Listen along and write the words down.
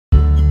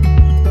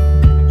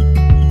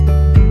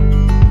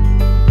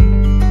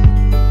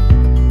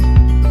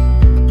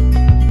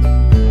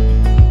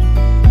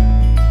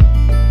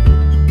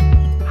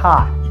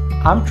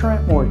I'm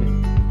Trent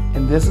Morgan,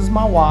 and this is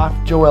my wife,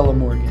 Joella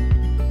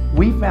Morgan.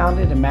 We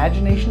founded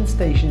Imagination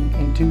Station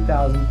in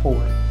 2004.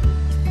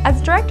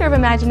 As Director of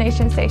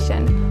Imagination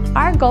Station,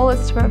 our goal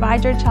is to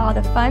provide your child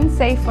a fun,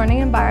 safe learning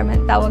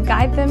environment that will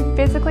guide them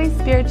physically,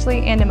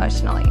 spiritually, and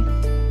emotionally.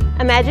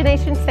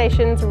 Imagination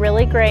Station's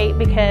really great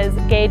because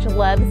Gage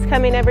loves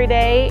coming every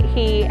day.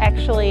 He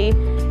actually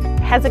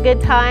has a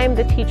good time.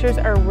 The teachers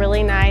are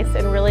really nice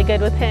and really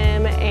good with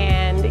him,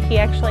 and he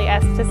actually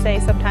asks to stay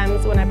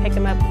sometimes when I pick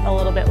him up a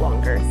little bit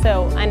longer,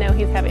 so I know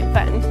he's having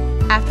fun.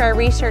 After I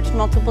researched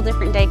multiple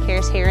different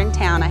daycares here in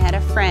town, I had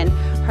a friend,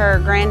 her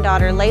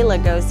granddaughter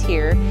Layla goes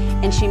here,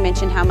 and she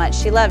mentioned how much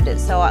she loved it.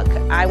 So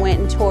I went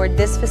and toured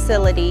this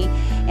facility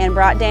and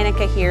brought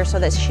Danica here so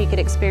that she could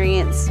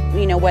experience,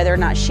 whether or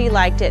not she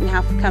liked it and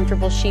how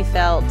comfortable she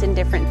felt and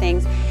different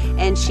things.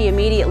 And she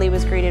immediately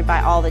was greeted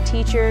by all the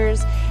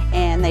teachers,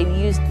 and they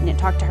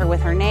talked to her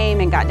with her name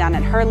and got down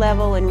at her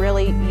level and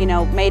really,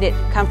 made it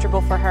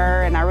comfortable for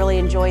her, and I really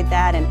enjoyed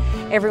that. And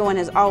everyone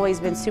has always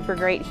been super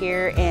great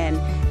here and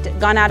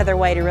gone out of their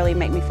way to really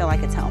make me feel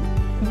like it's home.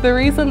 The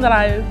reason that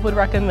I would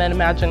recommend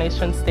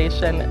Imagination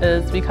Station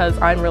is because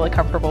I'm really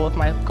comfortable with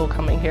Michael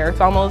coming here.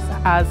 It's almost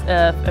as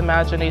if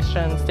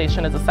Imagination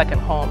Station is a second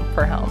home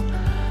for him.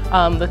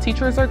 The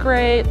teachers are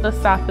great, the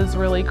staff is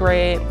really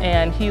great,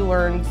 and he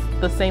learns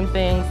the same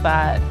things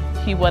that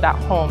he would at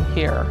home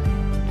here.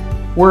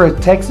 We're a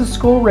Texas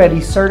School Ready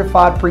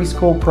certified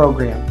preschool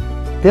program.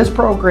 This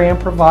program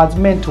provides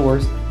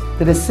mentors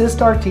that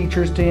assist our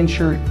teachers to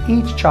ensure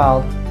each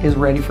child is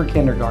ready for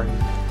kindergarten.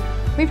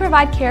 We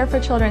provide care for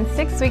children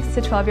 6 weeks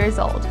to 12 years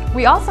old.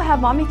 We also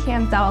have mommy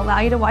cams that will allow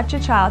you to watch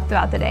your child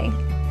throughout the day.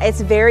 It's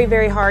very,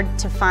 very hard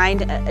to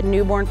find a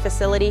newborn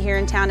facility here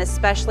in town,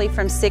 especially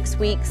from 6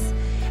 weeks,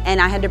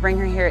 and I had to bring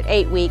her here at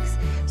 8 weeks.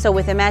 So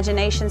with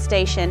Imagination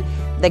Station,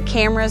 the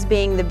cameras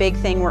being the big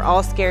thing, we're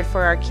all scared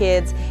for our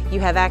kids. You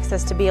have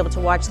access to be able to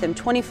watch them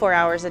 24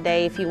 hours a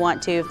day if you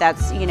want to, if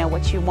that's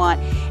what you want.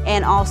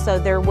 And also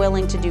they're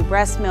willing to do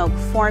breast milk,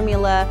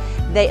 formula.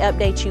 They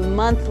update you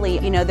monthly.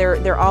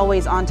 They're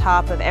always on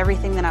top of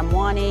everything that I'm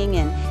wanting,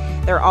 and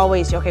they're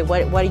always, okay,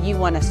 what do you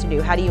want us to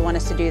do? How do you want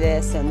us to do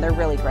this? And they're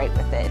really great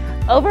with it.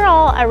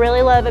 Overall, I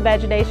really love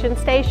Imagination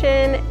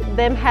Station.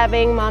 Them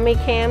having mommy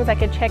cams, I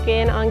could check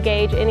in on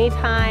Gage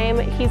anytime.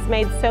 He's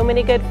made so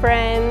many good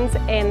friends,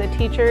 and the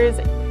teachers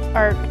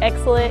are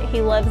excellent.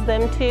 He loves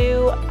them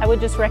too. I would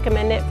just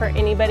recommend it for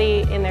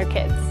anybody and their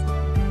kids.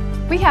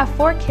 We have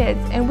 4 kids,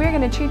 and we're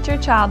going to treat your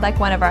child like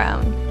one of our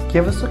own.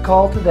 Give us a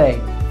call today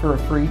for a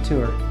free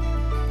tour.